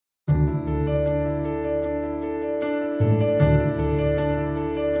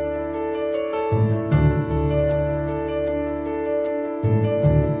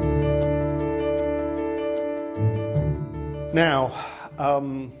Now,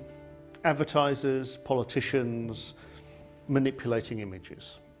 advertisers, politicians, manipulating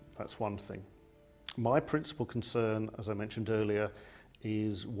images, that's one thing. My principal concern, as I mentioned earlier,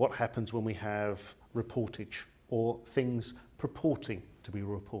 is what happens when we have reportage or things purporting to be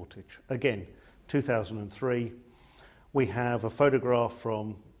reportage. Again, 2003, we have a photograph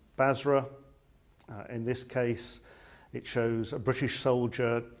from Basra. In this case, it shows a British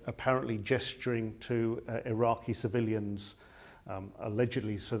soldier apparently gesturing to Iraqi civilians,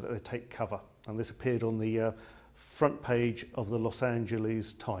 allegedly so that they take cover. And this appeared on the front page of the Los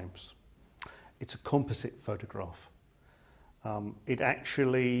Angeles Times. It's a composite photograph. It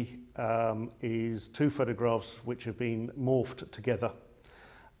actually is two photographs which have been morphed together,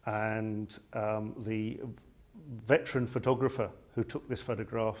 and the veteran photographer who took this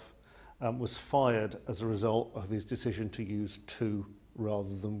photograph was fired as a result of his decision to use two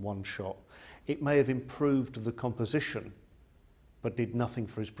rather than one shot. It may have improved the composition, but did nothing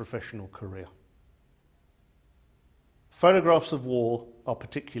for his professional career. Photographs of war are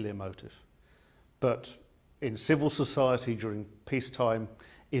particularly emotive, but in civil society during peacetime,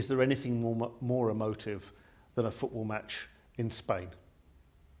 is there anything more emotive than a football match in Spain?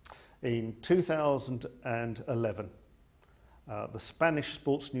 In 2011, the Spanish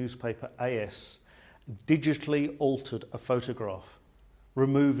sports newspaper AS digitally altered a photograph,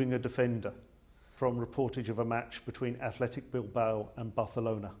 removing a defender from reportage of a match between Athletic Bilbao and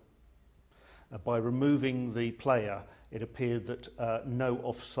Barcelona. By removing the player, it appeared that no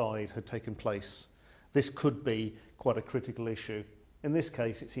offside had taken place. This could be quite a critical issue. In this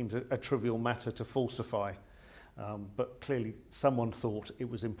case, it seems a trivial matter to falsify, but clearly someone thought it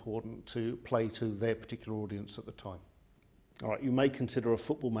was important to play to their particular audience at the time. All right, you may consider a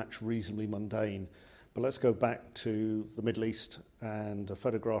football match reasonably mundane, but let's go back to the Middle East and a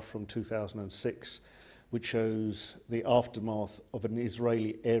photograph from 2006 which shows the aftermath of an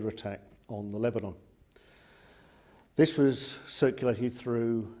Israeli air attack on the Lebanon. This was circulated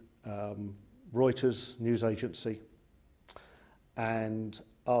through Reuters news agency, and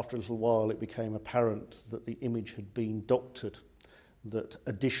after a little while it became apparent that the image had been doctored, that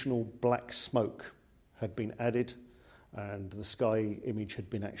additional black smoke had been added, and the sky image had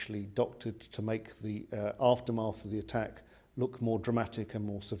been actually doctored to make the aftermath of the attack look more dramatic and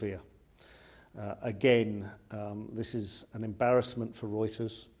more severe. Again, this is an embarrassment for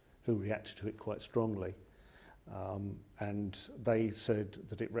Reuters, who reacted to it quite strongly, and they said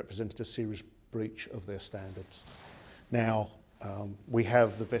that it represented a serious breach of their standards. Now, we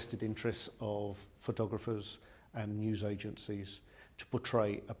have the vested interests of photographers and news agencies to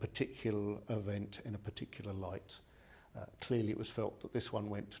portray a particular event in a particular light. Clearly it was felt that this one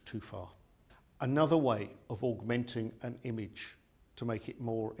went too far. Another way of augmenting an image to make it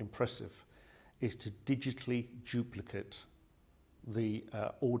more impressive is to digitally duplicate the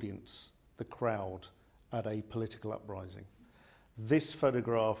audience, the crowd, at a political uprising. This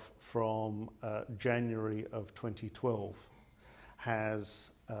photograph from January of 2012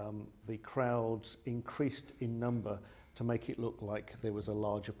 has the crowds increased in number to make it look like there was a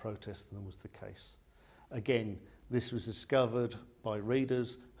larger protest than was the case. Again, this was discovered by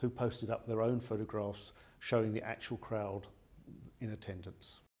readers who posted up their own photographs showing the actual crowd in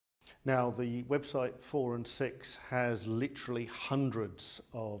attendance. Now, the website 4 and 6 has literally hundreds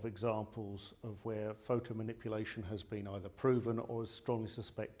of examples of where photo manipulation has been either proven or is strongly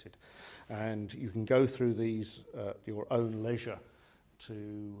suspected. And you can go through these at your own leisure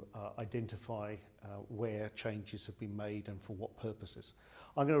to identify where changes have been made and for what purposes.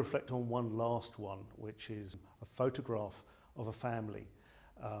 I'm going to reflect on one last one, which is a photograph of a family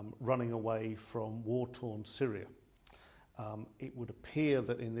running away from war-torn Syria. It would appear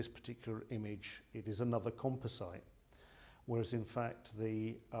that in this particular image it is another composite, whereas in fact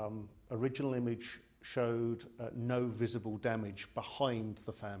the original image showed no visible damage behind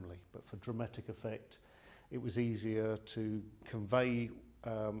the family, but for dramatic effect it was easier to convey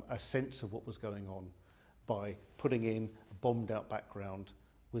a sense of what was going on by putting in a bombed out background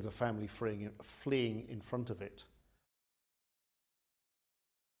with a family fleeing in front of it.